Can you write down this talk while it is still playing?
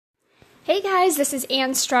Hey guys, this is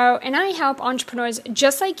Ann Strout, and I help entrepreneurs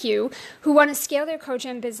just like you who want to scale their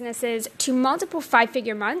coaching businesses to multiple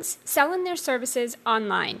five-figure months selling their services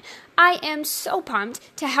online. I am so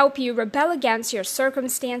pumped to help you rebel against your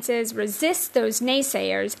circumstances, resist those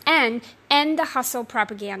naysayers, and end the hustle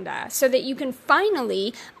propaganda so that you can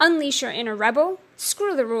finally unleash your inner rebel,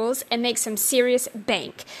 screw the rules, and make some serious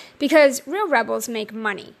bank. Because real rebels make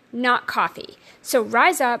money, not coffee. So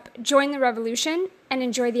rise up, join the revolution, and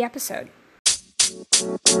enjoy the episode.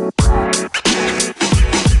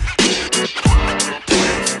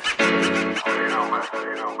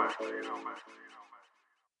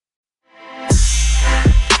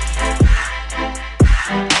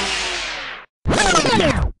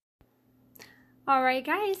 All right,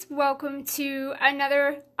 guys, welcome to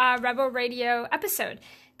another Rebel Radio episode.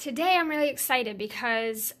 Today, I'm really excited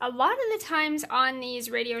because a lot of the times on these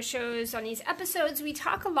radio shows, on these episodes, we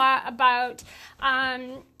talk a lot about,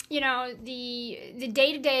 the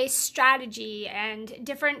day-to-day strategy and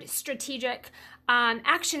different strategic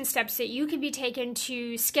action steps that you can be taken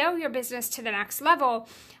to scale your business to the next level.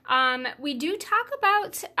 We do talk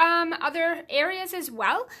about other areas as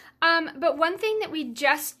well, but one thing that we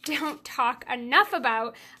just don't talk enough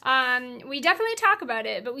about, we definitely talk about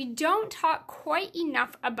it, but we don't talk quite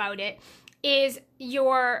enough about it, is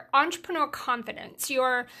your entrepreneur confidence,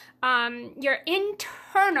 your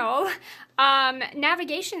internal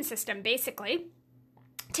navigation system, basically.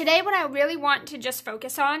 Today, what I really want to just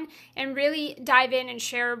focus on and really dive in and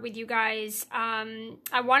share with you guys,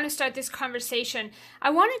 I want to start this conversation.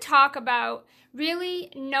 I want to talk about really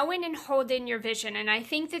knowing and holding your vision. And I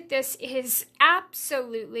think that this is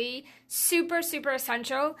absolutely super, super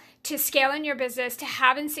essential to scaling your business, to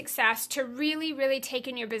having success, to really, really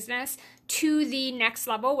taking your business to the next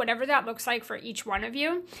level, whatever that looks like for each one of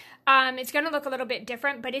you. It's going to look a little bit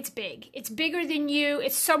different, but it's big. It's bigger than you.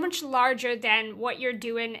 It's so much larger than what you're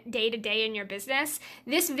doing day to day in your business.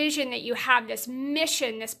 This vision that you have, this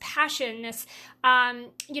mission, this passion, this,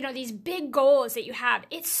 these big goals that you have,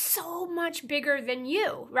 it's so much bigger than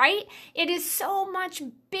you, right? It is so much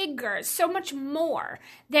bigger, so much more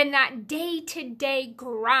than that day-to-day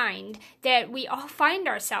grind that we all find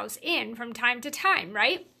ourselves in from time to time,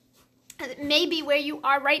 right? Maybe where you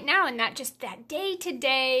are right now in that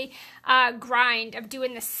day-to-day grind of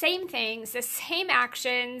doing the same things, the same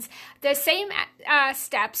actions, the same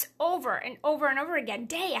steps over and over and over again,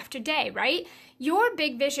 day after day, right? Your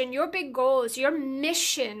big vision, your big goals, your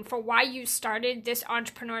mission for why you started this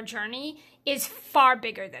entrepreneur journey is far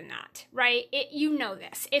bigger than that, right? You know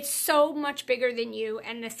this. It's so much bigger than you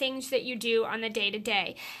and the things that you do on the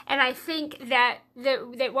day-to-day. And I think that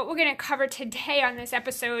what we're going to cover today on this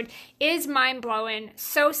episode is mind-blowing,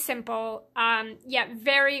 so simple, yet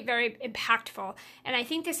very, very impactful. And I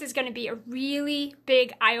think this is going to be a really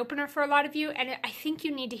big eye-opener for a lot of you, and I think you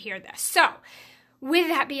need to hear this. So, with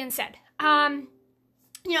that being said,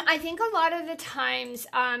 I think a lot of the times,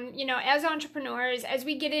 as entrepreneurs, as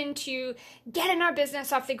we get into getting our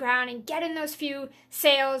business off the ground and getting those few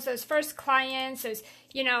sales, those first clients, those,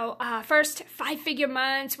 first five-figure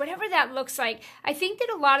months, whatever that looks like, I think that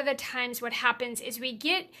a lot of the times what happens is we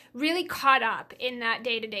get really caught up in that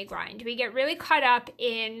day-to-day grind. We get really caught up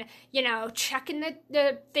in, checking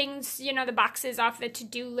the things, the boxes off the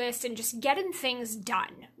to-do list and just getting things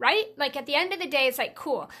done, right? Like at the end of the day, it's like,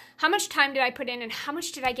 cool, how much time did I put in and how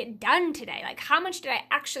much did I get done today? Like how much did I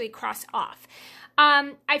actually cross off?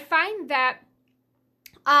 I find that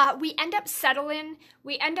we end up settling,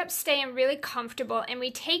 we end up staying really comfortable, and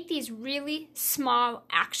we take these really small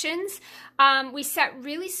actions. We set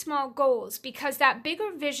really small goals because that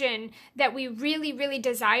bigger vision that we really, really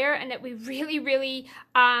desire and that we really, really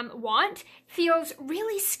want feels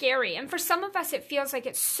really scary. And for some of us, it feels like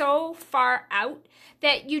it's so far out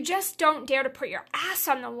that you just don't dare to put your ass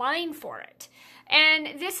on the line for it.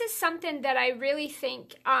 And this is something that I really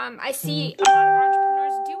think I see a lot of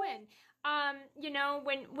entrepreneurs doing.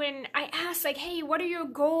 When I ask, like, hey, what are your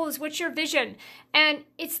goals? What's your vision? And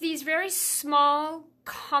it's these very small,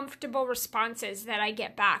 comfortable responses that I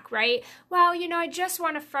get back, right? Well, I just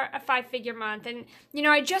want a five-figure month, and,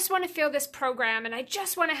 I just want to fill this program, and I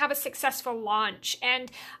just want to have a successful launch.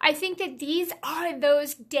 And I think that these are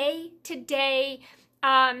those day-to-day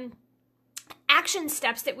action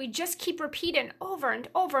steps that we just keep repeating over and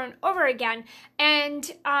over and over again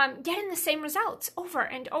and getting the same results over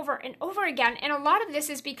and over and over again. And a lot of this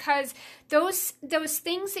is because those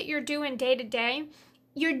things that you're doing day to day,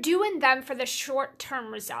 you're doing them for the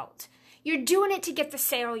short-term result. You're doing it to get the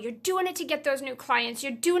sale. You're doing it to get those new clients.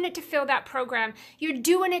 You're doing it to fill that program. You're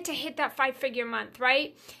doing it to hit that five-figure month,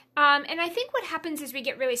 right? And I think what happens is we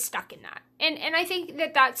get really stuck in that. And I think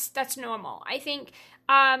that's normal. I think,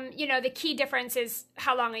 the key difference is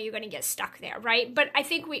how long are you going to get stuck there, right? But I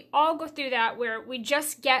think we all go through that where we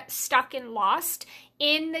just get stuck and lost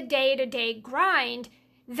in the day-to-day grind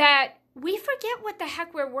that we forget what the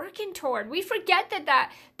heck we're working toward. We forget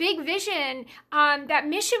that big vision, that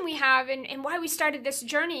mission we have and why we started this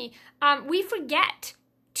journey, we forget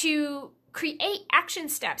to create action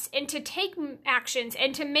steps and to take actions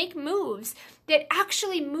and to make moves that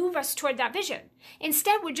actually move us toward that vision.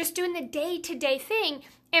 Instead, we're just doing the day-to-day thing,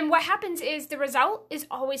 and what happens is the result is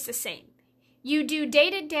always the same. You do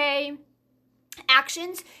day-to-day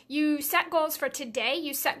actions, you set goals for today,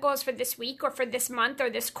 you set goals for this week or for this month or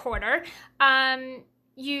this quarter.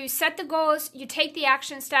 You set the goals, you take the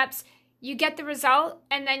action steps, you get the result,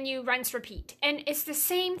 and then you rinse, repeat. And it's the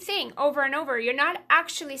same thing over and over. You're not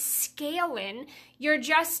actually scaling. You're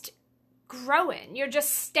just growing. You're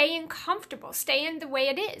just staying comfortable, staying the way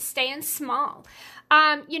it is, staying small.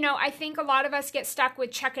 I think a lot of us get stuck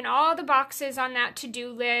with checking all the boxes on that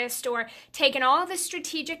to-do list or taking all the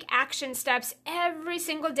strategic action steps every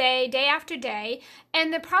single day, day after day.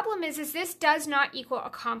 And the problem is this does not equal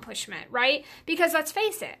accomplishment, right? Because let's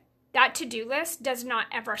face it, that to-do list does not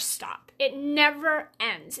ever stop. It never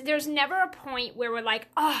ends. There's never a point where we're like,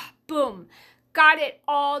 boom, got it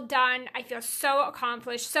all done. I feel so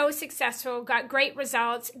accomplished, so successful, got great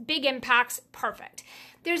results, big impacts, perfect.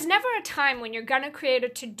 There's never a time when you're going to create a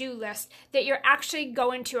to-do list that you're actually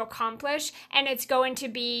going to accomplish, and it's going to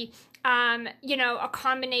be a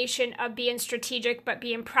combination of being strategic but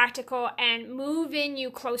being practical and moving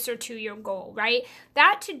you closer to your goal, right?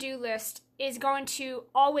 That to-do list is going to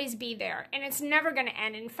always be there, and it's never going to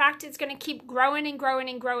end. In fact, it's going to keep growing and growing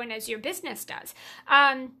and growing as your business does.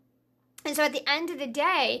 And so at the end of the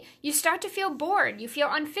day, you start to feel bored, you feel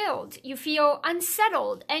unfilled, you feel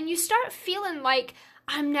unsettled, and you start feeling like,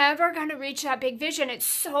 I'm never going to reach that big vision. It's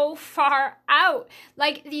so far out.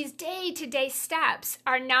 Like, these day-to-day steps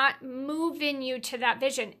are not moving you to that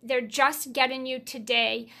vision. They're just getting you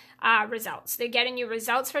today results. They're getting you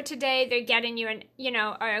results for today. They're getting you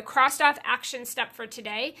a crossed off action step for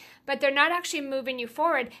today, but they're not actually moving you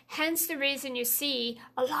forward. Hence the reason you see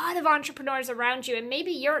a lot of entrepreneurs around you, and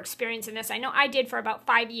maybe you're experiencing this. I know I did for about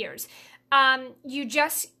 5 years. You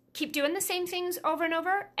just keep doing the same things over and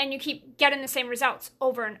over, and you keep getting the same results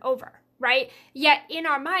over and over, right? Yet in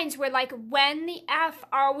our minds, we're like, when the F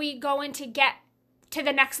are we going to get to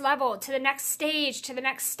the next level, to the next stage, to the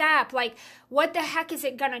next step? Like, what the heck is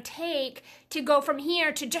it going to take to go from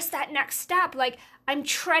here to just that next step? Like, I'm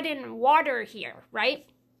treading water here, right?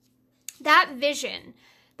 That vision,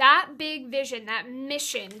 that big vision, that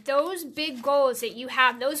mission, those big goals that you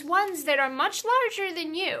have, those ones that are much larger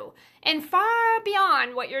than you and far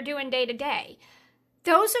beyond what you're doing day to day,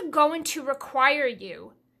 those are going to require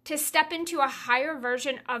you to step into a higher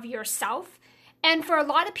version of yourself. And for a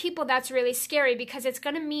lot of people, that's really scary because it's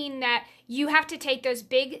going to mean that you have to take those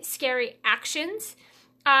big, scary actions,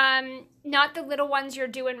 not the little ones you're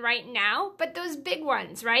doing right now, but those big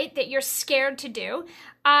ones, right, that you're scared to do.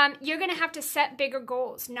 You're going to have to set bigger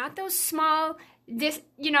goals, not those small,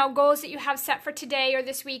 goals that you have set for today or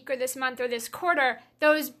this week or this month or this quarter,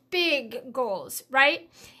 those big goals, right?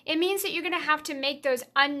 It means that you're going to have to make those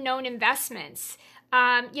unknown investments.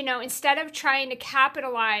 Instead of trying to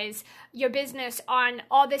capitalize your business on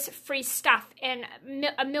all this free stuff and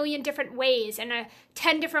a million different ways and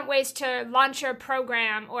 10 different ways to launch your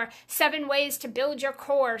program or 7 ways to build your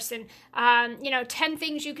course and, 10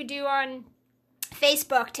 things you could do on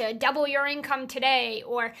Facebook to double your income today,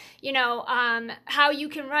 or, how you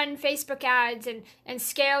can run Facebook ads and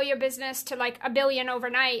scale your business to like $1 billion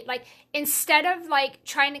overnight. Like, instead of like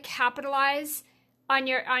trying to capitalize in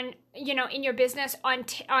your business on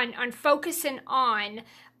focusing on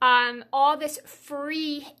all this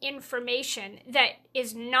free information that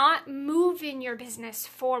is not moving your business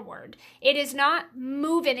forward. It is not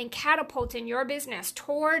moving and catapulting your business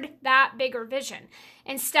toward that bigger vision.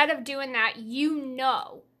 Instead of doing that,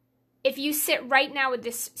 if you sit right now with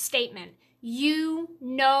this statement,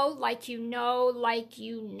 like you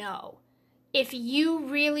know, if you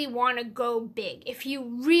really want to go big, if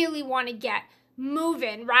you really want to get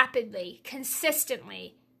moving rapidly,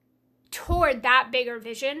 consistently toward that bigger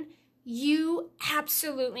vision, you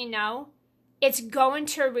absolutely know it's going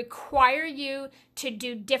to require you to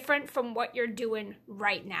do different from what you're doing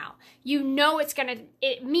right now.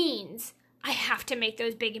 It means I have to make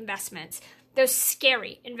those big investments, those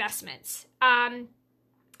scary investments.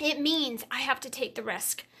 It means I have to take the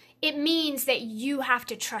risk. It means that you have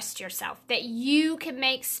to trust yourself, that you can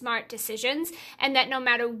make smart decisions, and that no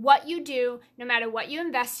matter what you do, no matter what you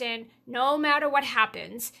invest in, no matter what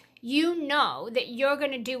happens, you know that you're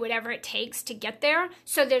going to do whatever it takes to get there.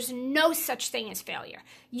 So there's no such thing as failure.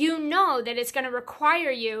 You know that it's going to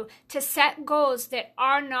require you to set goals that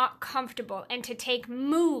are not comfortable and to take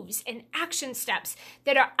moves and action steps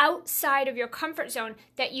that are outside of your comfort zone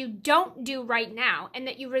that you don't do right now and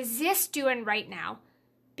that you resist doing right now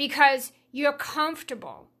because you're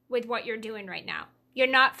comfortable with what you're doing right now. You're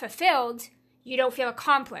not fulfilled. You don't feel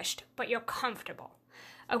accomplished, but you're comfortable.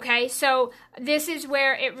 Okay, so this is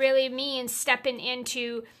where it really means stepping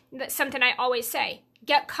into something I always say,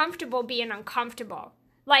 get comfortable being uncomfortable.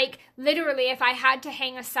 Like literally, if I had to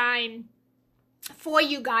hang a sign for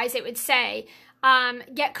you guys, it would say,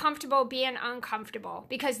 get comfortable being uncomfortable,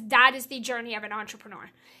 because that is the journey of an entrepreneur.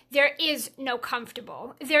 There is no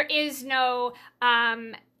comfortable. There is no,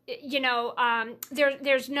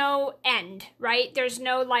 there's no end, right? There's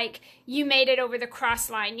no like, you made it over the cross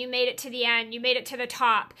line, you made it to the end, you made it to the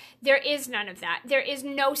top. There is none of that. There is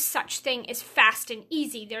no such thing as fast and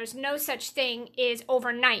easy. There's no such thing as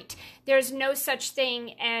overnight. There's no such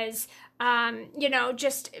thing as,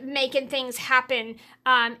 just making things happen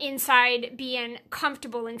inside being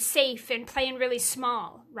comfortable and safe and playing really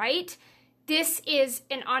small, right? This is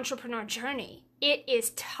an entrepreneur journey. It is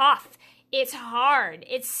tough. It's hard.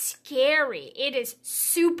 It's scary. It is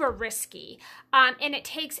super risky. And it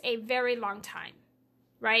takes a very long time,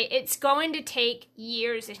 right? It's going to take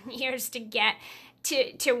years and years to get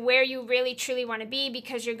to where you really truly want to be,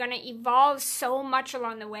 because you're going to evolve so much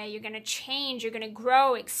along the way. You're going to change, you're going to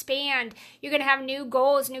grow, expand, you're going to have new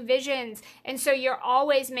goals, new visions. And so you're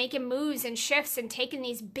always making moves and shifts and taking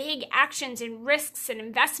these big actions and risks and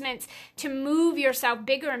investments to move yourself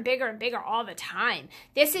bigger and bigger and bigger all the time.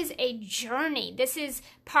 This is a journey. This is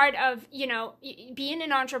part of, being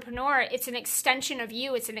an entrepreneur. It's an extension of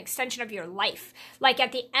you. It's an extension of your life. Like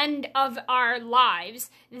at the end of our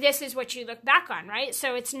lives, this is what you look back on, right?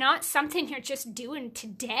 So it's not something you're just doing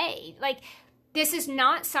today. Like, this is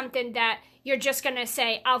not something that you're just going to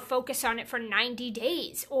say, I'll focus on it for 90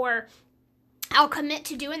 days, or I'll commit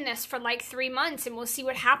to doing this for like 3 months and we'll see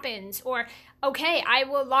what happens. Or, okay, I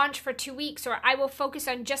will launch for 2 weeks, or I will focus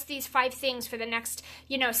on just these 5 things for the next,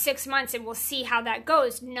 6 months and we'll see how that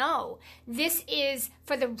goes. No, this is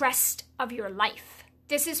for the rest of your life.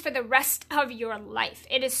 This is for the rest of your life.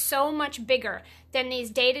 It is so much bigger than these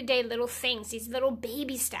day-to-day little things, these little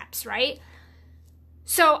baby steps, right?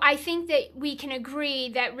 So I think that we can agree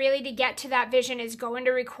that really to get to that vision is going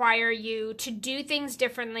to require you to do things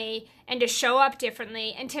differently and to show up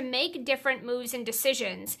differently and to make different moves and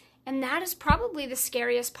decisions. And that is probably the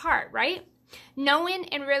scariest part, right? Knowing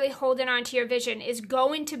and really holding on to your vision is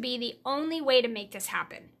going to be the only way to make this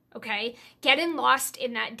happen. Okay, getting lost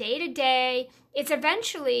in that day-to-day,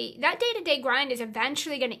 that day-to-day grind is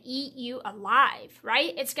eventually going to eat you alive,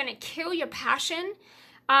 right? It's going to kill your passion.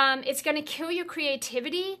 It's going to kill your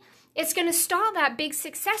creativity. It's going to stall that big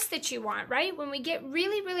success that you want, right? When we get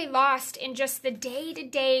really, really lost in just the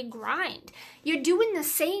day-to-day grind, you're doing the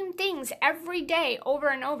same things every day over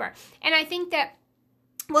and over. And I think that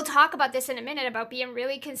we'll talk about this in a minute, about being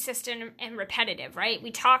really consistent and repetitive, right?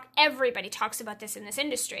 Everybody talks about this in this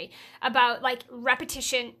industry, about like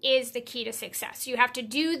repetition is the key to success. You have to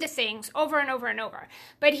do the things over and over and over.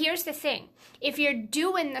 But here's the thing. If you're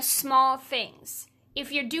doing the small things,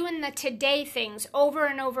 if you're doing the today things over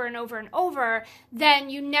and over and over and over, then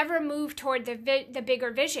you never move toward the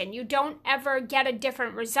bigger vision. You don't ever get a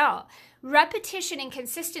different result. Repetition and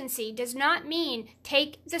consistency does not mean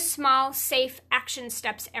take the small, safe action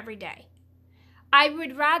steps every day. I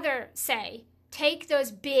would rather say take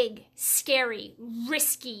those big, scary,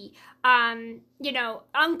 risky,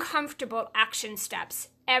 uncomfortable action steps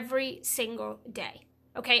every single day.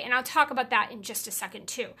 Okay, and I'll talk about that in just a second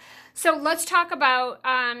too. So let's talk about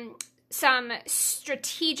some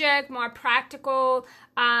strategic, more practical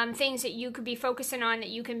things that you could be focusing on, that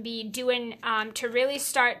you can be doing to really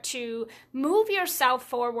start to move yourself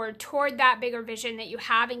forward toward that bigger vision that you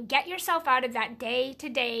have, and get yourself out of that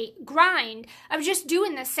day-to-day grind of just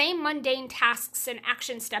doing the same mundane tasks and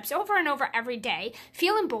action steps over and over every day,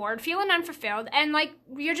 feeling bored, feeling unfulfilled, and like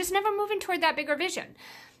you're just never moving toward that bigger vision.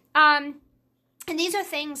 And these are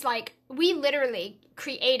things like, we literally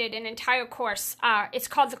created an entire course. It's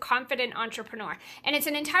called The Confident Entrepreneur. And it's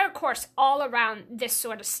an entire course all around this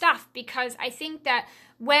sort of stuff, because I think that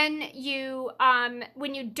when you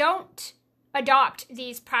don't adopt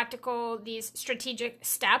these practical, these strategic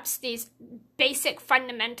steps, these basic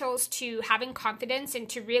fundamentals to having confidence and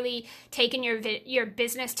to really taking your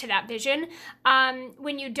business to that vision,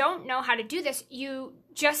 when you don't know how to do this, you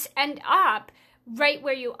just end up right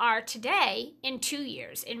where you are today in 2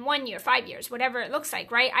 years, in 1 year, 5 years, whatever it looks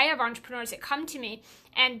like, right? I have entrepreneurs that come to me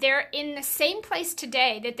and they're in the same place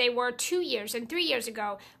today that they were 2 years and 3 years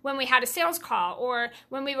ago when we had a sales call or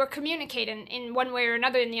when we were communicating in one way or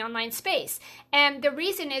another in the online space. And the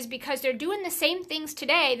reason is because they're doing the same things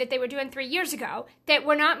today that they were doing 3 years ago, that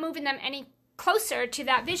we're not moving them any closer to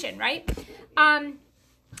that vision, right?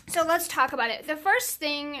 So let's talk about it. The first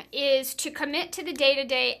thing is to commit to the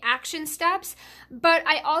day-to-day action steps, but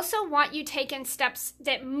I also want you taking steps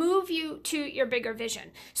that move you to your bigger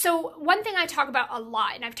vision. So one thing I talk about a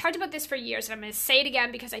lot, and I've talked about this for years, and I'm going to say it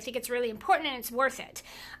again because I think it's really important and it's worth it.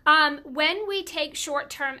 When we take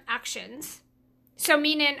short-term actions, so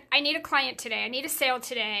meaning I need a client today, I need a sale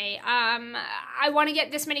today, I want to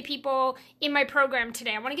get this many people in my program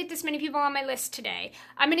today, I want to get this many people on my list today,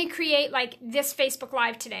 I'm going to create like this Facebook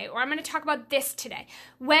Live today, or I'm going to talk about this today.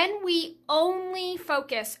 When we only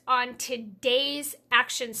focus on today's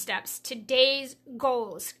action steps, today's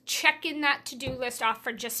goals, checking that to-do list off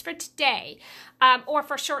for just for today, or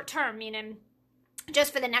for short term, meaning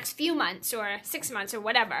just for the next few months or 6 months or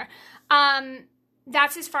whatever,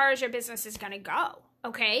 that's as far as your business is going to go,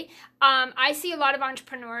 okay? I see a lot of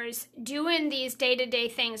entrepreneurs doing these day-to-day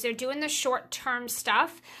things. They're doing the short-term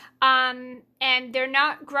stuff, and they're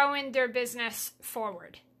not growing their business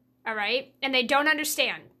forward, all right? And they don't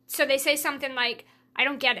understand. So they say something like, I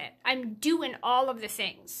don't get it. I'm doing all of the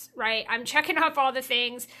things, right? I'm checking off all the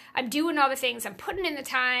things. I'm doing all the things. I'm putting in the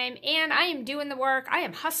time, and I am doing the work. I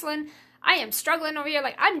am hustling. I am struggling over here.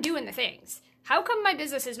 Like, I'm doing the things. How come my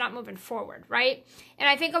business is not moving forward, right? And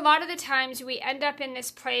I think a lot of the times we end up in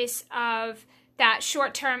this place of that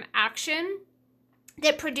short-term action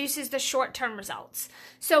that produces the short-term results.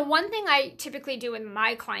 So one thing I typically do with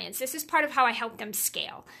my clients, this is part of how I help them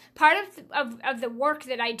scale. Part of the work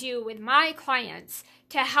that I do with my clients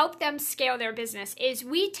to help them scale their business is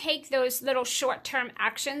we take those little short-term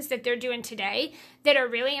actions that they're doing today that are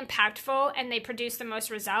really impactful and they produce the most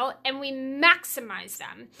result, and we maximize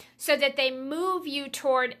them so that they move you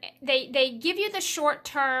toward, they give you the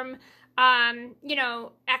short-term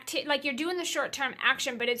like you're doing the short-term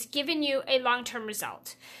action, but it's giving you a long-term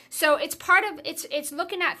result. So it's part of, it's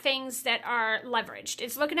looking at things that are leveraged.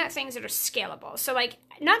 It's looking at things that are scalable. So like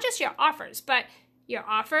not just your offers, but your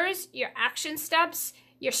offers, your action steps,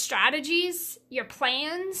 your strategies, your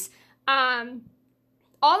plans,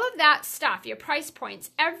 all of that stuff, your price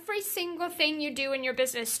points, every single thing you do in your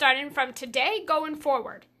business, starting from today going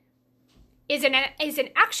forward, is an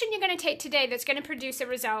action you're going to take today that's going to produce a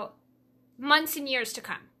result months and years to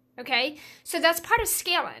come, okay? So that's part of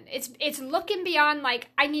scaling. It's looking beyond like,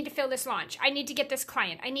 I need to fill this launch. I need to get this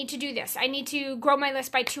client. I need to do this. I need to grow my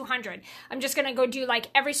list by 200. I'm just going to go do like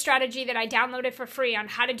every strategy that I downloaded for free on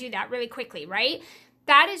how to do that really quickly, right?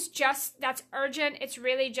 That's urgent. It's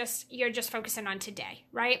really just, you're just focusing on today,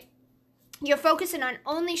 right? You're focusing on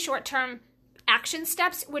only short-term action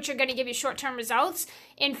steps, which are going to give you short-term results.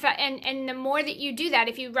 And the more that you do that,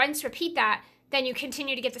 if you rinse, repeat that, then you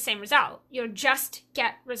continue to get the same result. You'll just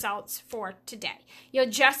get results for today. You'll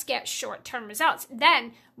just get short-term results.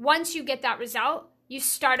 Then, once you get that result, you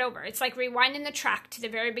start over. It's like rewinding the track to the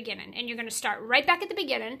very beginning. And you're going to start right back at the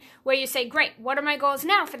beginning where you say, great, what are my goals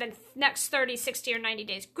now for the next 30, 60, or 90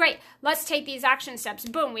 days? Great, let's take these action steps.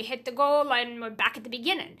 Boom, we hit the goal and we're back at the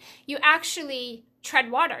beginning. You actually tread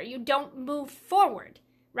water. You don't move forward.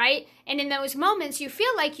 Right? And in those moments, you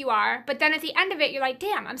feel like you are, but then at the end of it, you're like,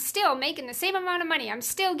 damn, I'm still making the same amount of money. I'm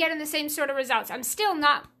still getting the same sort of results. I'm still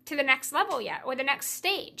not to the next level yet or the next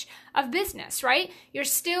stage of business, right? You're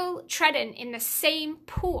still treading in the same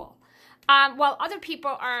pool. While other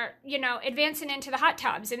people are, advancing into the hot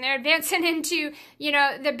tubs and they're advancing into,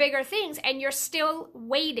 the bigger things, and you're still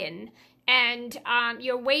waiting. And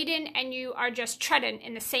you're waiting and you are just treading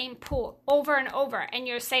in the same pool over and over. And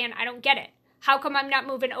you're saying, I don't get it. How come I'm not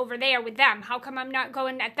moving over there with them? How come I'm not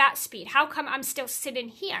going at that speed? How come I'm still sitting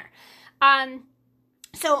here?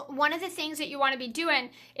 So one of the things that you want to be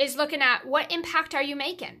doing is looking at what impact are you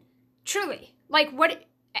making? Truly. Like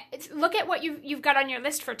look at what you've got on your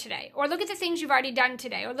list for today, or look at the things you've already done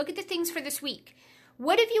today, or look at the things for this week.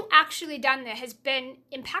 What have you actually done that has been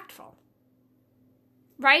impactful?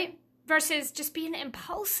 Right? Versus just being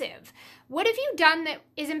impulsive. What have you done that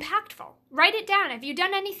is impactful? Write it down. Have you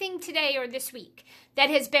done anything today or this week that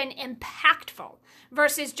has been impactful?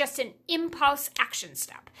 versus just an impulse action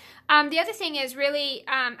step. The other thing is really,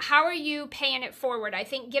 how are you paying it forward? I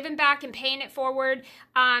think giving back and paying it forward,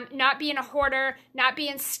 not being a hoarder, not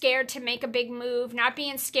being scared to make a big move, not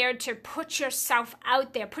being scared to put yourself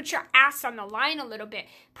out there, put your ass on the line a little bit,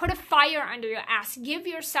 put a fire under your ass, give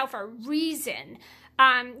yourself a reason,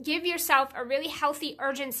 give yourself a really healthy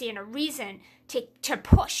urgency and a reason to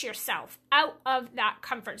push yourself out of that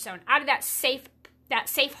comfort zone, out of that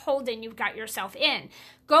safe holding you've got yourself in.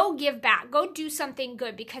 Go give back. Go do something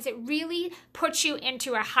good, because it really puts you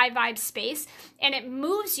into a high vibe space, and it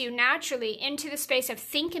moves you naturally into the space of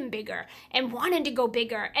thinking bigger and wanting to go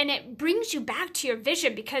bigger, and it brings you back to your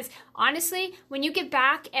vision, because honestly, when you give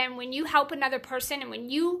back and when you help another person and when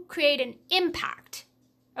you create an impact,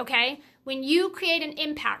 okay, when you create an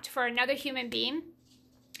impact for another human being,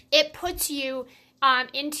 it puts you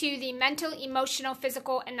into the mental, emotional,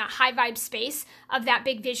 physical, and the high vibe space of that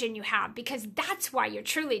big vision you have, because that's why you're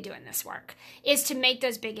truly doing this work, is to make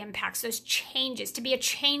those big impacts, those changes, to be a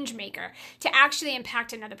change maker, to actually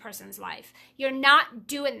impact another person's life. You're not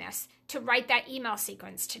doing this to write that email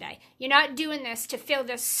sequence today. You're not doing this to fill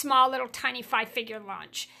this small little tiny 5-figure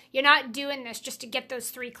launch. You're not doing this just to get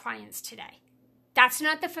those 3 clients today. That's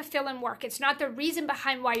not the fulfilling work. It's not the reason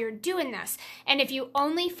behind why you're doing this. And if you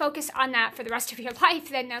only focus on that for the rest of your life,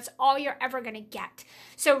 then that's all you're ever going to get.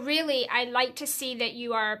 So really, I like to see that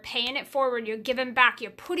you are paying it forward. You're giving back.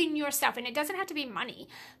 You're putting yourself, and it doesn't have to be money,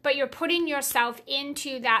 but you're putting yourself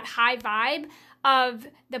into that high vibe of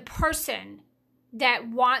the person that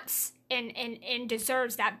wants and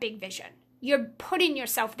deserves that big vision. You're putting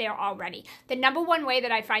yourself there already. The number one way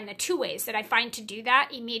that I find, the 2 ways that I find to do that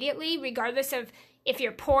immediately, regardless of if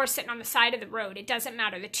you're poor sitting on the side of the road, it doesn't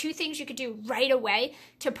matter. The 2 things you could do right away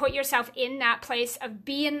to put yourself in that place of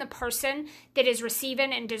being the person that is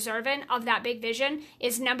receiving and deserving of that big vision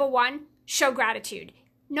is, number 1, show gratitude.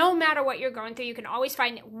 No matter what you're going through, you can always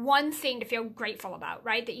find one thing to feel grateful about,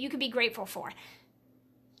 right? That you could be grateful for.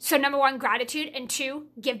 So number 1, gratitude, and 2,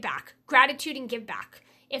 give back. Gratitude and give back.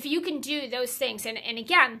 If you can do those things, and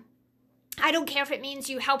again, I don't care if it means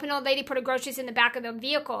you help an old lady put her groceries in the back of the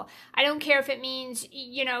vehicle. I don't care if it means,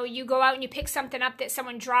 you go out and you pick something up that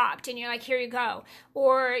someone dropped and you're like, here you go.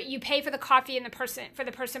 Or you pay for the coffee and for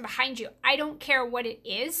the person behind you. I don't care what it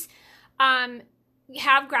is.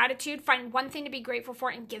 Have gratitude, find one thing to be grateful for,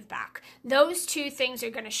 and give back. Those 2 things are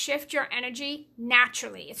going to shift your energy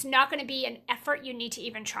naturally. It's not going to be an effort you need to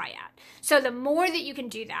even try at. So the more that you can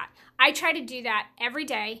do that, I try to do that every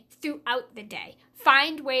day throughout the day.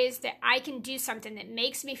 Find ways that I can do something that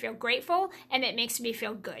makes me feel grateful and that makes me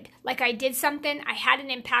feel good. Like I did something, I had an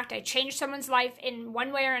impact, I changed someone's life in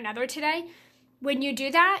one way or another today. When you do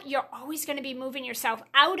that, you're always going to be moving yourself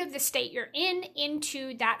out of the state you're in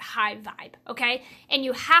into that high vibe, okay? And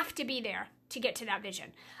you have to be there to get to that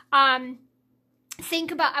vision. I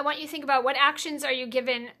want you to think about, what actions are you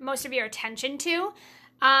giving most of your attention to?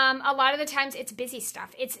 A lot of the times it's busy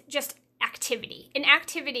stuff. It's just activity. And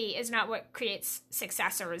activity is not what creates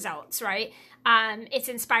success or results, right? It's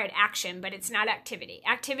inspired action, but it's not activity.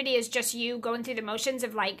 Activity is just you going through the motions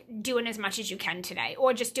of like doing as much as you can today,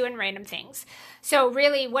 or just doing random things. So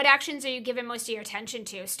really, what actions are you giving most of your attention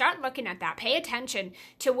to? Start looking at that. Pay attention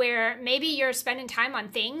to where maybe you're spending time on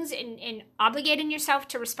things and obligating yourself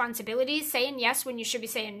to responsibilities, saying yes when you should be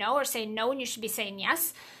saying no, or saying no when you should be saying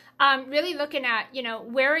yes. Really looking at,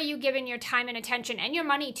 where are you giving your time and attention and your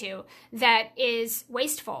money to that is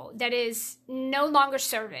wasteful, that is no longer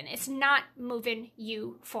serving. It's not moving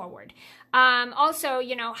you forward. Also,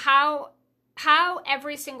 how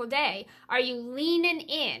every single day are you leaning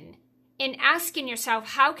in and asking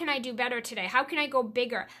yourself, how can I do better today? How can I go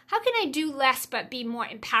bigger? How can I do less but be more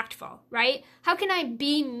impactful, right? How can I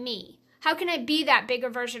be me? How can I be that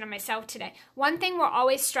bigger version of myself today? One thing we're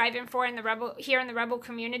always striving for in the Rebel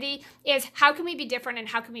community is, how can we be different and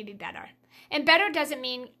how can we be better? And better doesn't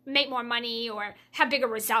mean make more money or have bigger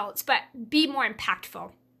results, but be more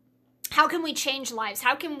impactful. How can we change lives?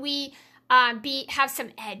 How can we have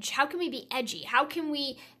some edge? How can we be edgy? How can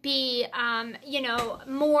we be,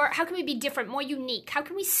 more, how can we be different, more unique? How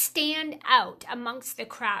can we stand out amongst the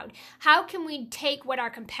crowd? How can we take what our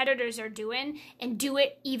competitors are doing and do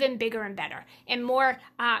it even bigger and better and more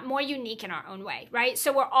unique in our own way, right?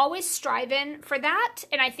 So we're always striving for that.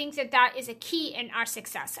 And I think that is a key in our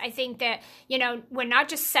success. I think that, we're not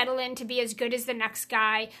just settling to be as good as the next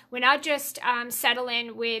guy. We're not just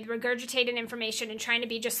settling with regurgitated information and trying to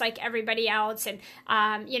be just like everybody else and,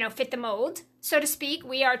 fit the mold, so to speak.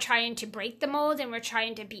 We are trying to break the mold, and we're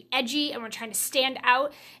trying to be edgy, and we're trying to stand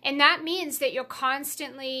out. And that means that you're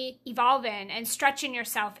constantly evolving and stretching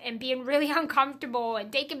yourself and being really uncomfortable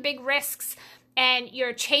and taking big risks. and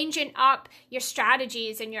you're changing up your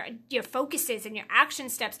strategies and your focuses and your action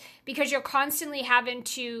steps because you're constantly having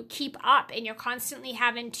to keep up and you're constantly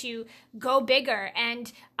having to go bigger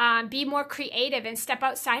and be more creative and step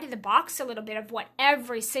outside of the box a little bit of what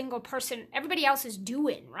everybody else is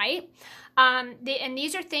doing, right? And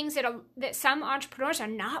these are things that some entrepreneurs are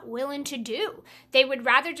not willing to do. They would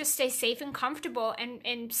rather just stay safe and comfortable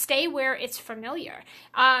and stay where it's familiar.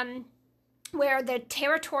 Where the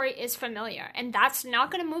territory is familiar, and that's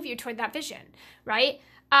not going to move you toward that vision, right?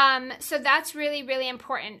 So that's really, really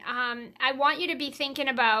important. I want you to be thinking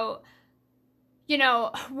about,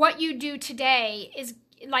 what you do today is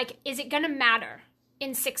it going to matter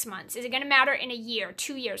in 6 months? Is it going to matter in a year,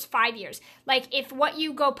 2 years, 5 years? Like if what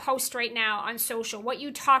you go post right now on social, what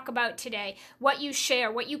you talk about today, what you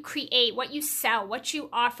share, what you create, what you sell, what you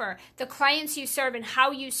offer, the clients you serve and how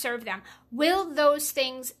you serve them, will those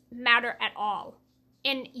things matter at all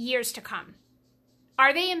in years to come?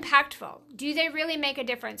 Are they impactful? Do they really make a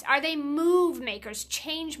difference? Are they move makers,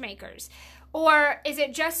 change makers? Or is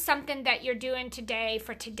it just something that you're doing today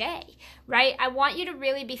for today, right? I want you to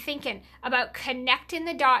really be thinking about connecting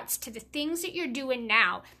the dots to the things that you're doing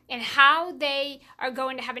now and how they are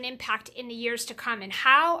going to have an impact in the years to come, and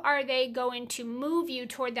how are they going to move you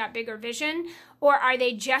toward that bigger vision, or are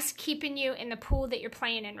they just keeping you in the pool that you're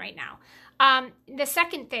playing in right now? The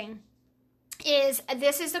second thing is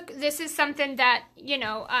this is something that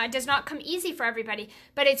does not come easy for everybody,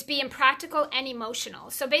 but it's being practical and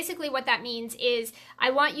emotional. So basically what that means is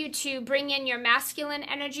I want you to bring in your masculine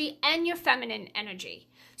energy and your feminine energy.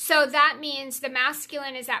 So that means the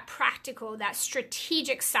masculine is that practical, that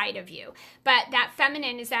strategic side of you, but that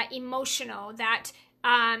feminine is that emotional, that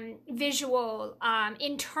visual,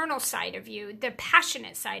 internal side of you, the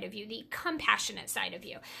passionate side of you, the compassionate side of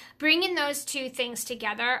you. Bringing those two things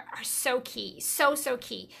together are so key, so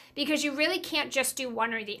key, because you really can't just do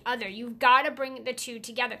one or the other. You've got to bring the two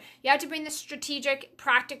together. You have to bring the strategic,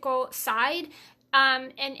 practical side,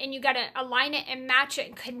 and you got to align it and match it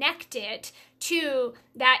and connect it to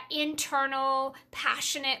that internal,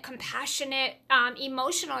 passionate, compassionate,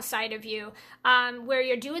 emotional side of you, where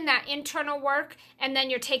you're doing that internal work and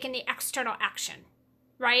then you're taking the external action,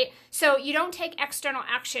 right? So you don't take external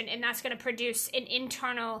action and that's going to produce an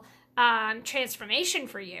internal transformation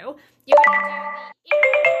for you. You're going to do the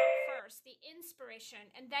inner work first, the inspiration,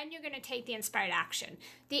 and then you're going to take the inspired action.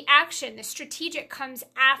 The action, the strategic, comes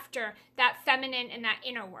after that feminine and that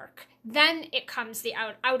inner work. Then it comes the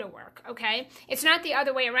outer work, okay? It's not the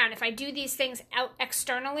other way around. If I do these things out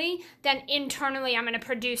externally, then internally I'm going to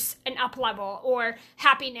produce an up level or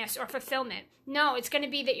happiness or fulfillment. No, it's going to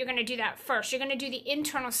be that you're going to do that first. You're going to do the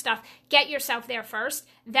internal stuff, get yourself there first,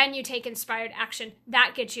 then you take inspired action.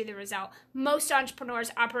 That gets you the result. Most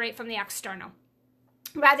entrepreneurs operate from the external.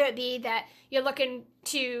 Rather it be that you're looking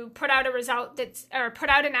to put out a result put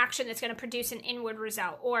out an action that's going to produce an inward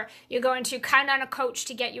result, or you're going to count on a coach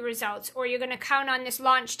to get you results, or you're going to count on this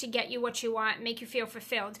launch to get you what you want, make you feel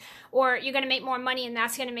fulfilled, or you're going to make more money and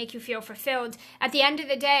that's going to make you feel fulfilled. At the end of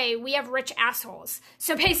the day, we have rich assholes.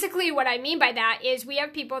 So basically what I mean by that is we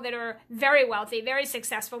have people that are very wealthy, very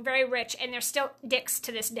successful, very rich, and they're still dicks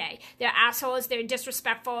to this day. They're assholes, they're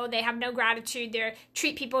disrespectful, they have no gratitude, they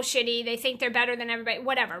treat people shitty, they think they're better than everybody,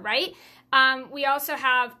 whatever, right? We also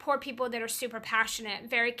have poor people that are super passionate,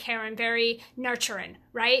 very caring, very nurturing,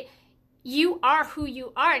 right? You are who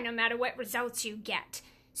you are no matter what results you get.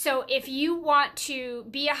 So if you want to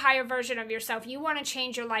be a higher version of yourself, you want to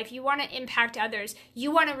change your life, you want to impact others,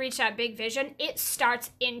 you want to reach that big vision, it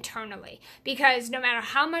starts internally. Because no matter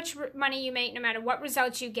how much money you make, no matter what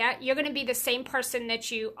results you get, you're going to be the same person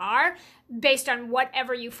that you are based on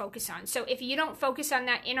whatever you focus on. So if you don't focus on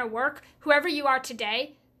that inner work, whoever you are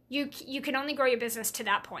today, you can only grow your business to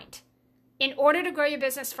that point. In order to grow your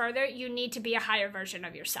business further, you need to be a higher version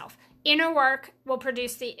of yourself. Inner work will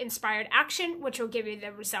produce the inspired action, which will give you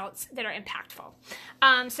the results that are impactful.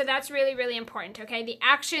 So that's really, really important, okay? The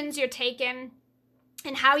actions you're taking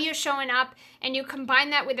and how you're showing up, and you combine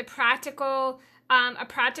that with a practical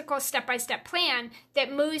step-by-step plan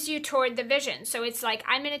that moves you toward the vision. So it's like,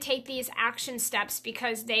 I'm going to take these action steps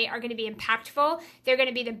because they are going to be impactful. They're going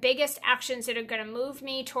to be the biggest actions that are going to move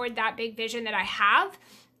me toward that big vision that I have.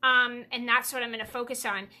 And that's what I'm going to focus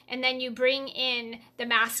on. And then you bring in the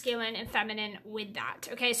masculine and feminine with that.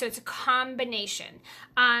 Okay, so it's a combination.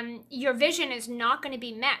 Your vision is not going to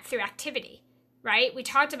be met through activity. Right? We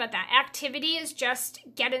talked about that. Activity is just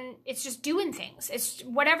doing things. It's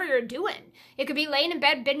whatever you're doing. It could be laying in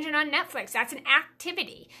bed binging on Netflix. That's an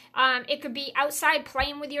activity. It could be outside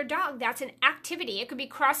playing with your dog. That's an activity. It could be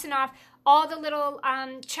crossing off all the little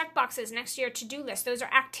check boxes next to your to-do list. Those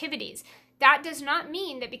are activities. that does not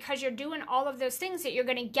mean that because you're doing all of those things that you're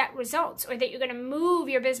going to get results or that you're going to move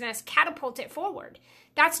your business, catapult it forward.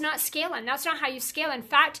 That's not scaling. That's not how you scale. In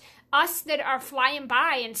fact, us that are flying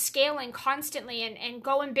by and scaling constantly and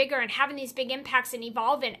going bigger and having these big impacts and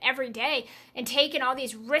evolving every day and taking all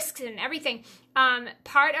these risks and everything,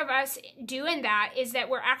 part of us doing that is that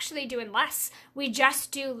we're actually doing less. We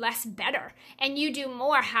just do less better. And you do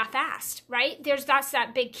more half-assed, right? That's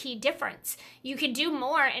that big key difference. You can do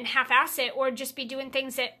more and half-ass it or just be doing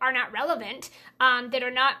things that are not relevant, that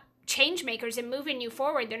are not change makers and moving you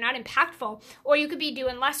forward. They're not impactful. Or you could be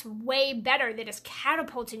doing less way better that is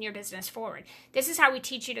catapulting your business forward. This is how we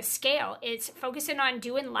teach you to scale. It's focusing on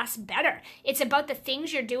doing less better. It's about the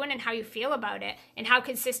things you're doing and how you feel about it and how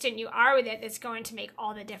consistent you are with it that's going to make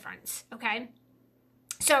all the difference. Okay?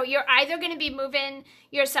 So you're either going to be moving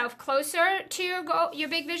yourself closer to your goal, your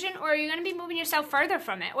big vision, or you're going to be moving yourself further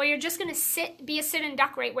from it, or you're just going to be a sit and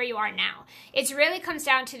duck right where you are now. It really comes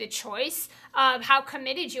down to the choice of how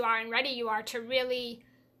committed you are and ready you are to really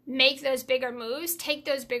make those bigger moves, take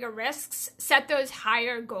those bigger risks, set those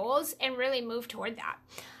higher goals, and really move toward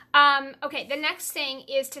that. Okay, the next thing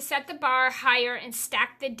is to set the bar higher and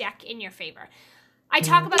stack the deck in your favor. I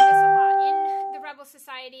talk about this a lot in the Rebel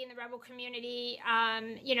Society, in the Rebel community,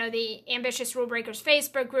 the Ambitious Rule Breakers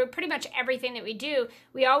Facebook group, pretty much everything that we do.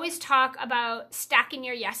 We always talk about stacking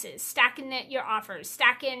your yeses, stacking your offers,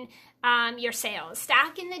 stacking your sales,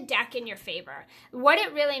 stacking the deck in your favor. What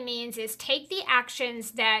it really means is take the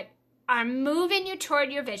actions that are moving you toward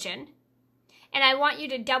your vision, and I want you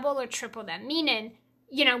to double or triple them, meaning,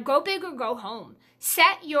 go big or go home.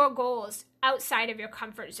 Set your goals outside of your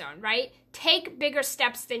comfort zone, right? Take bigger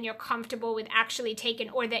steps than you're comfortable with actually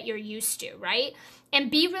taking or that you're used to, right?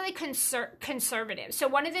 And be really conservative. So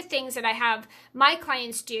one of the things that I have my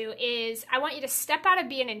clients do is I want you to step out of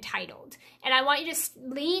being entitled and I want you to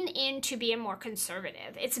lean into being more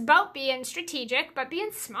conservative. It's about being strategic, but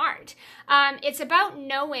being smart. It's about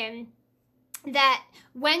knowing that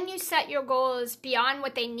when you set your goals beyond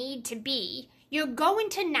what they need to be, you're going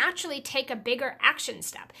to naturally take a bigger action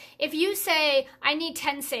step. If you say, I need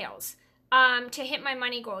 10 sales to hit my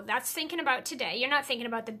money goal, that's thinking about today. You're not thinking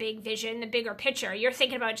about the big vision, the bigger picture. You're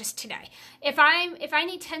thinking about just today. If I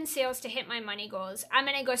need 10 sales to hit my money goals, I'm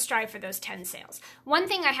going to go strive for those 10 sales. One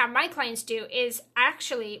thing I have my clients do is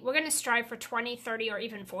actually, we're going to strive for 20, 30, or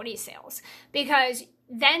even 40 sales, because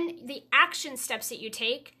then the action steps that you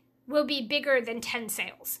take will be bigger than 10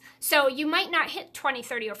 sales. So you might not hit 20,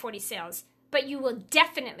 30, or 40 sales, but you will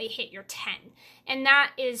definitely hit your 10. And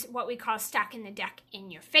that is what we call stacking the deck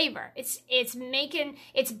in your favor. It's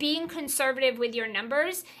being conservative with your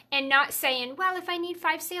numbers and not saying, well, if I need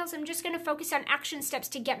 5 sales, I'm just going to focus on action steps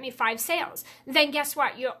to get me 5 sales. Then guess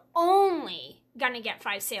what? You're only going to get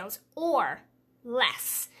 5 sales or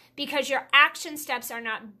less because your action steps are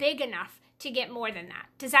not big enough to get more than that.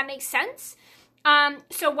 Does that make sense?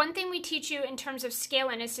 So one thing we teach you in terms of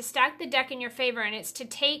scaling is to stack the deck in your favor, and it's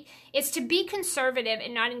to be conservative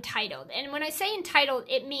and not entitled. And when I say entitled,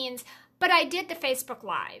 it means, but I did the Facebook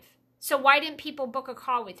Live, so why didn't people book a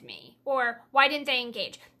call with me? Or why didn't they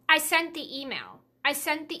engage? I sent the email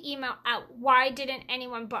out. Why didn't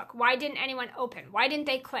anyone book? Why didn't anyone open? Why didn't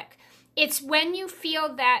they click? It's when you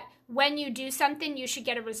feel that when you do something, you should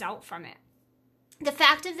get a result from it. The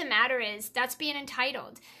fact of the matter is that's being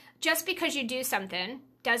entitled. Just because you do something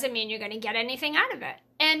doesn't mean you're going to get anything out of it.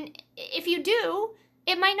 And if you do,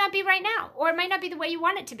 it might not be right now, or it might not be the way you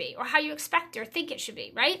want it to be, or how you expect or think it should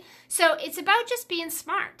be, right? So it's about just being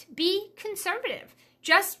smart. Be conservative.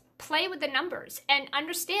 Just play with the numbers and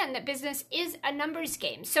understand that business is a numbers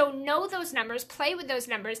game. So know those numbers, play with those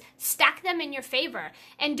numbers, stack them in your favor,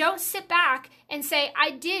 and don't sit back and say,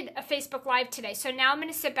 I did a Facebook Live today, so now I'm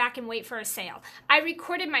going to sit back and wait for a sale. I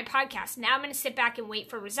recorded my podcast, now I'm going to sit back and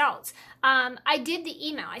wait for results. I did the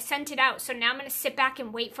email, I sent it out, so now I'm going to sit back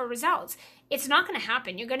and wait for results. It's not going to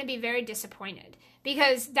happen. You're going to be very disappointed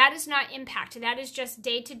because that is not impact. That is just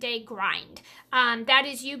day-to-day grind. That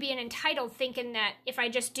is you being entitled, thinking that if I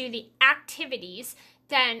just do the activities,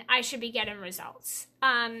 then I should be getting results.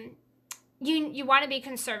 You want to be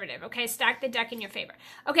conservative, okay? Stack the deck in your favor.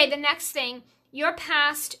 Okay, the next thing, your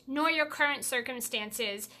past nor your current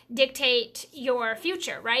circumstances dictate your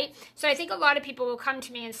future, right? So I think a lot of people will come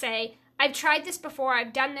to me and say, I've tried this before,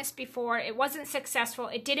 I've done this before, it wasn't successful,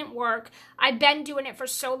 it didn't work, I've been doing it for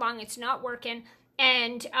so long, it's not working,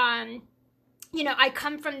 and, I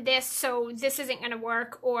come from this, so this isn't going to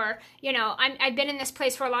work, or, I've been in this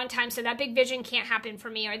place for a long time, so that big vision can't happen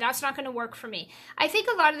for me, or that's not going to work for me. I think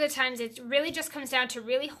a lot of the times it really just comes down to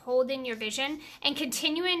really holding your vision and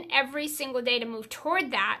continuing every single day to move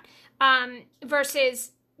toward that,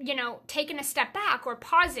 versus taking a step back or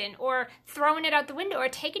pausing or throwing it out the window or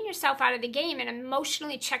taking yourself out of the game and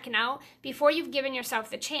emotionally checking out before you've given yourself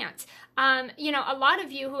the chance. A lot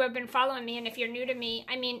of you who have been following me, and if you're new to me,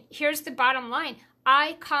 here's the bottom line.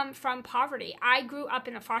 I come from poverty. I grew up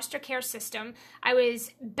in the foster care system. I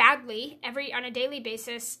was badly, on a daily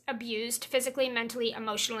basis, abused physically, mentally,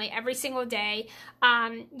 emotionally, every single day.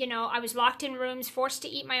 I was locked in rooms, forced to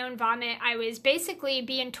eat my own vomit. I was basically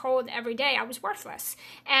being told every day I was worthless.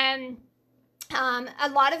 And a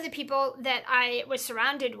lot of the people that I was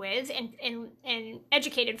surrounded with and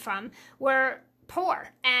educated from were poor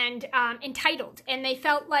and entitled, and they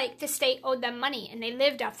felt like the state owed them money, and they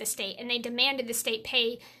lived off the state, and they demanded the state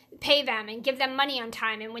pay them and give them money on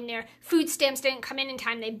time, and when their food stamps didn't come in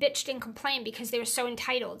time, they bitched and complained because they were so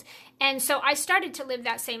entitled. And so I started to live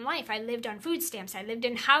that same life. I lived on food stamps. I lived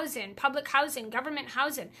in housing, public housing, government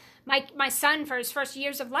housing. My son, for his first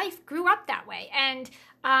years of life, grew up that way, and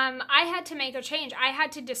I had to make a change. I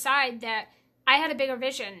had to decide that I had a bigger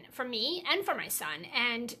vision for me and for my son,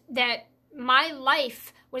 and that my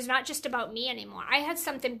life was not just about me anymore. I had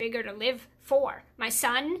something bigger to live for my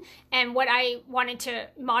son and what I wanted to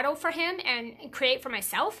model for him and create for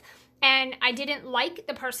myself. And I didn't like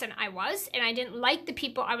the person I was, and I didn't like the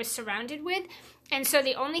people I was surrounded with. And so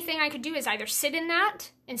the only thing I could do is either sit in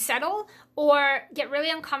that and settle, or get really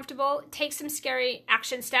uncomfortable, take some scary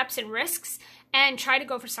action steps and risks, and try to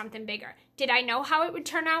go for something bigger. Did I know how it would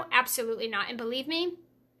turn out? Absolutely not. And believe me,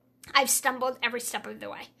 I've stumbled every step of the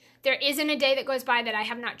way. There isn't a day that goes by that I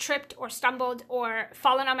have not tripped or stumbled or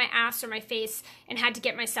fallen on my ass or my face and had to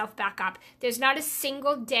get myself back up. There's not a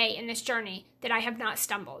single day in this journey that I have not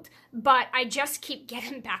stumbled, but I just keep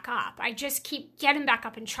getting back up. I just keep getting back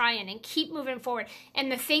up and trying and keep moving forward.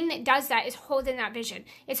 And the thing that does that is holding that vision.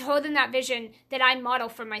 It's holding that vision that I model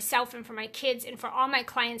for myself and for my kids and for all my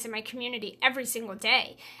clients in my community every single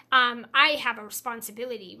day. I have a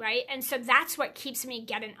responsibility, right? And so that's what keeps me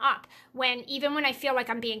getting up. Even when I feel like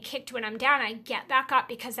I'm being kicked when I'm down, I get back up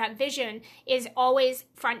because that vision is always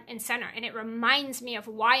front and center. And it reminds me of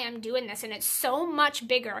why I'm doing this. And it's so much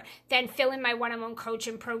bigger than filling my one-on-one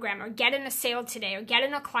coaching program or getting a sale today or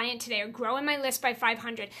getting a client today or growing my list by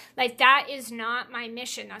 500. Like, that is not my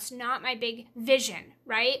mission. That's not my big vision,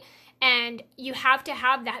 right? And you have to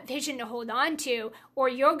have that vision to hold on to, or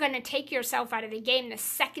you're going to take yourself out of the game the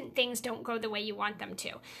second things don't go the way you want them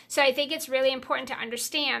to. So I think it's really important to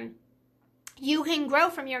understand you can grow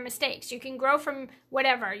from your mistakes. You can grow from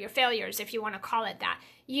whatever, your failures, if you want to call it that.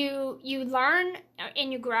 You learn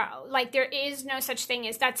and you grow. Like, there is no such thing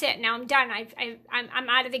as that's it. Now I'm done. I'm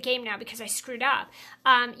out of the game now because I screwed up.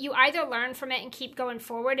 You either learn from it and keep going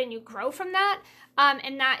forward and you grow from that.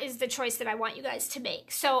 And that is the choice that I want you guys to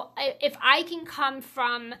make. So if I can come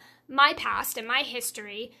from my past and my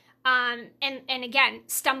history, and again,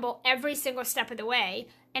 stumble every single step of the way,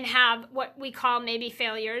 and have what we call maybe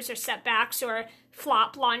failures or setbacks or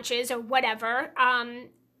flop launches or whatever,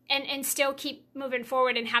 and still keep moving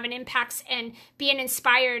forward and having impacts and being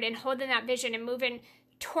inspired and holding that vision and moving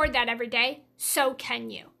toward that every day, so can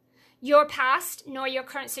you. Your past nor your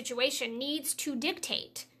current situation needs to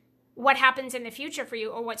dictate what happens in the future for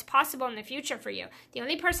you or what's possible in the future for you. The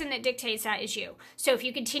only person that dictates that is you. So if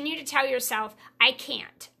you continue to tell yourself, I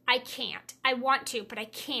can't, I want to, but I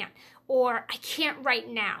can't, or I can't right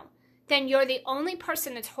now, then you're the only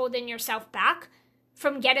person that's holding yourself back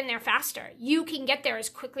from getting there faster. You can get there as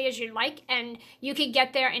quickly as you'd like, and you can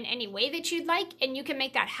get there in any way that you'd like, and you can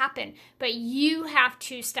make that happen. But you have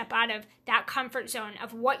to step out of that comfort zone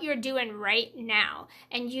of what you're doing right now,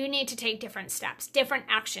 and you need to take different steps, different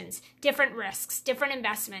actions, different risks, different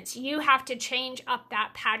investments. You have to change up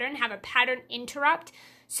that pattern, have a pattern interrupt,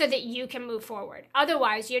 so that you can move forward.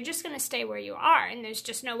 Otherwise, you're just going to stay where you are, and there's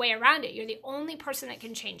just no way around it. You're the only person that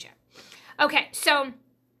can change it. Okay, so,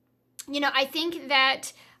 I think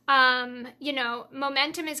that,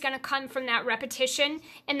 momentum is going to come from that repetition,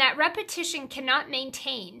 and that repetition cannot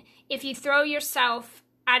maintain if you throw yourself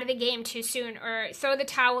out of the game too soon or throw the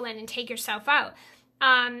towel in and take yourself out.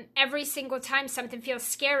 Every single time something feels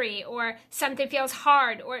scary or something feels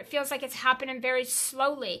hard or it feels like it's happening very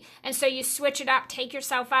slowly. And so you switch it up, take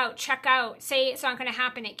yourself out, check out, say it's not going to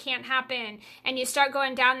happen, it can't happen. And you start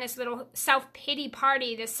going down this little self-pity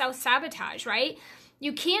party, this self-sabotage, right?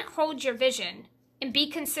 You can't hold your vision and be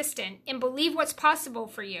consistent and believe what's possible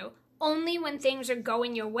for you only when things are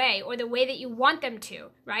going your way or the way that you want them to,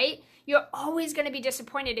 right? You're always going to be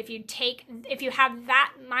disappointed if you have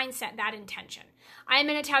that mindset, that intention. I'm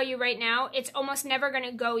going to tell you right now, it's almost never going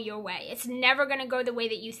to go your way. It's never going to go the way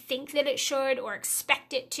that you think that it should, or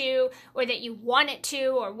expect it to, or that you want it to,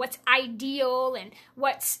 or what's ideal and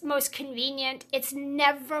what's most convenient. It's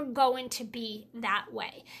never going to be that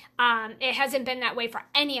way. It hasn't been that way for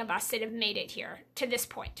any of us that have made it here to this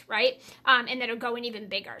point, right? And that are going even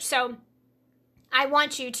bigger. So I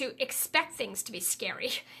want you to expect things to be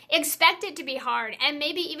scary, expect it to be hard, and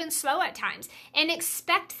maybe even slow at times, and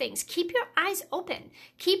expect things. Keep your eyes open.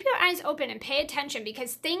 Keep your eyes open and pay attention,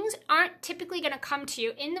 because things aren't typically going to come to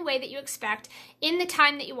you in the way that you expect, in the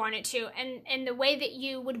time that you want it to, and the way that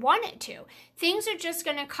you would want it to. Things are just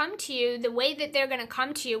going to come to you the way that they're going to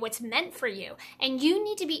come to you, what's meant for you. And you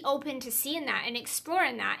need to be open to seeing that and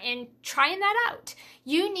exploring that and trying that out.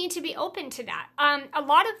 You need to be open to that. A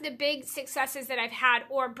lot of the big successes that I've had,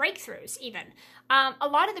 or breakthroughs even, a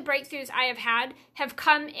lot of the breakthroughs I have had have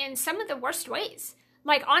come in some of the worst ways.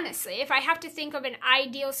 Like, honestly, if I have to think of an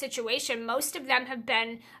ideal situation, most of them have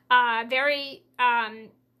been very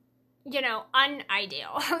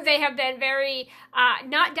unideal. They have been very,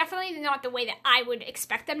 definitely not the way that I would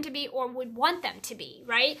expect them to be or would want them to be,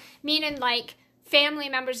 right? Meaning like family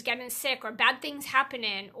members getting sick, or bad things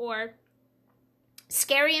happening, or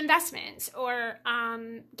scary investments, or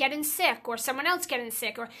getting sick, or someone else getting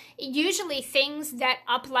sick, or usually things that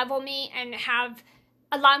up-level me and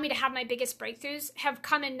allow me to have my biggest breakthroughs have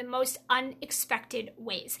come in the most unexpected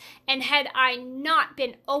ways. And had I not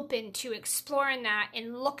been open to exploring that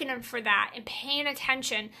and looking for that and paying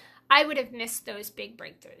attention, I would have missed those big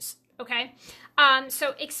breakthroughs. Okay?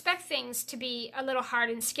 So expect things to be a little hard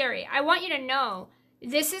and scary. I want you to know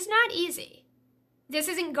this is not easy. This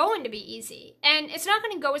isn't going to be easy, and it's not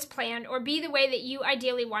going to go as planned or be the way that you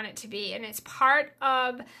ideally want it to be. And it's part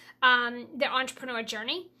of the entrepreneur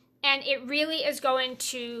journey, and it really is going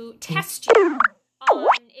to test you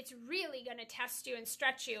it's really going to test you and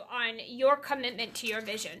stretch you on your commitment to your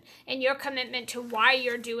vision and your commitment to why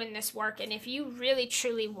you're doing this work, and if you really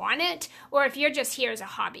truly want it, or if you're just here as a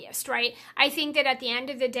hobbyist, right? I think that at the end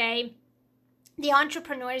of the day, the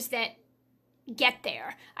entrepreneurs that get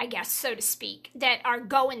there, I guess, so to speak, that are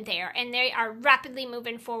going there and they are rapidly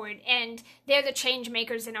moving forward and they're the change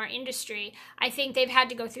makers in our industry, I think they've had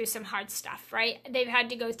to go through some hard stuff, right? They've had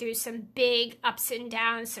to go through some big ups and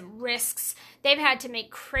downs, some risks. They've had to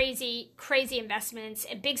make crazy investments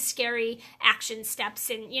and big scary action steps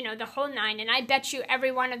and, the whole nine. And I bet you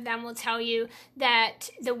every one of them will tell you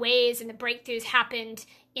that the ways and the breakthroughs happened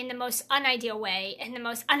in the most unideal way, in the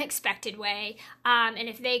most unexpected way. And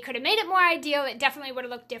if they could have made it more ideal, it definitely would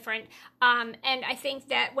have looked different. And I think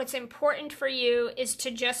that what's important for you is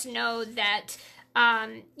to just know that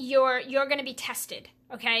you're going to be tested,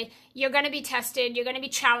 okay? You're going to be tested. You're going to be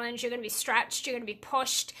challenged. You're going to be stretched. You're going to be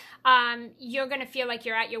pushed. You're going to feel like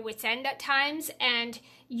you're at your wit's end at times. And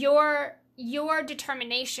your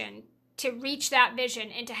determination to reach that vision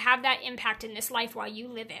and to have that impact in this life while you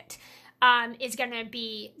live it is going to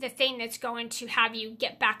be the thing that's going to have you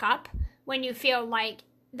get back up when you feel like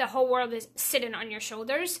the whole world is sitting on your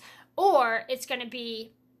shoulders, or it's going to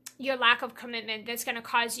be your lack of commitment that's going to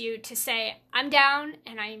cause you to say, I'm down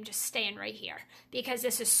and I am just staying right here, because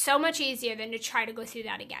this is so much easier than to try to go through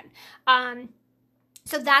that again.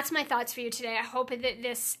 So that's my thoughts for you today. I hope that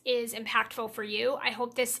this is impactful for you. I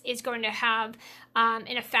hope this is going to have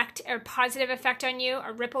an effect, or positive effect on you,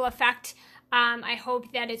 a ripple effect. I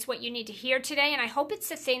hope that it's what you need to hear today, and I hope it's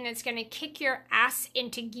the thing that's going to kick your ass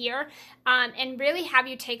into gear and really have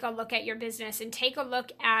you take a look at your business and take a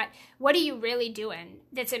look at what are you really doing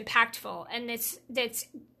that's impactful and that's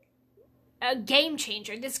a game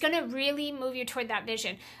changer, that's going to really move you toward that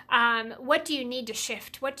vision. What do you need to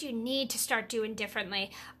shift? What do you need to start doing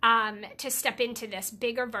differently to step into this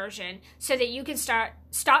bigger version so that you can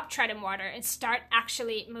stop treading water and start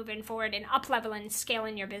actually moving forward and up-leveling and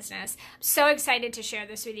scaling your business? I'm so excited to share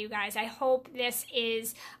this with you guys. I hope this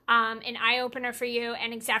is an eye-opener for you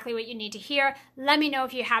and exactly what you need to hear. Let me know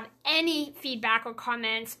if you have any feedback or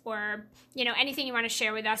comments or anything you want to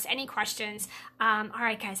share with us, any questions. All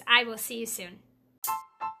right, guys, I will see you soon.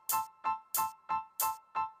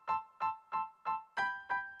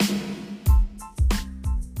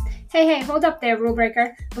 Hey, hold up there, rule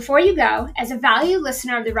breaker. Before you go, as a valued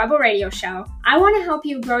listener of the Rebel Radio Show, I want to help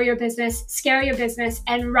you grow your business, scale your business,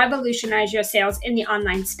 and revolutionize your sales in the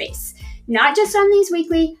online space. Not just on these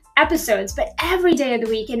weekly, episodes, but every day of the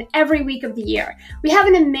week and every week of the year. We have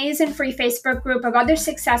an amazing free Facebook group of other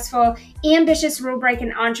successful, ambitious rule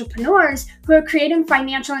breaking entrepreneurs who are creating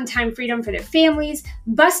financial and time freedom for their families,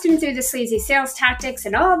 busting through the sleazy sales tactics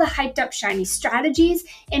and all the hyped up shiny strategies,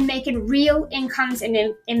 and making real incomes and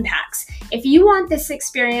impacts. If you want this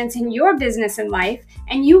experience in your business and life,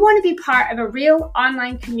 and you want to be part of a real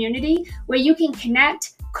online community where you can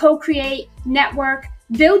connect, co-create, network,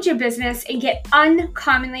 build your business, and get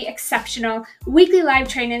uncommonly exceptional weekly live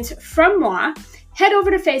trainings from moi, head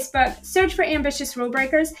over to Facebook, search for Ambitious Rule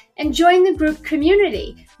Breakers, and join the group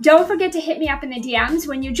community. Don't forget to hit me up in the DMs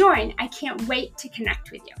when you join. I can't wait to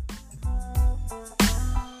connect with you.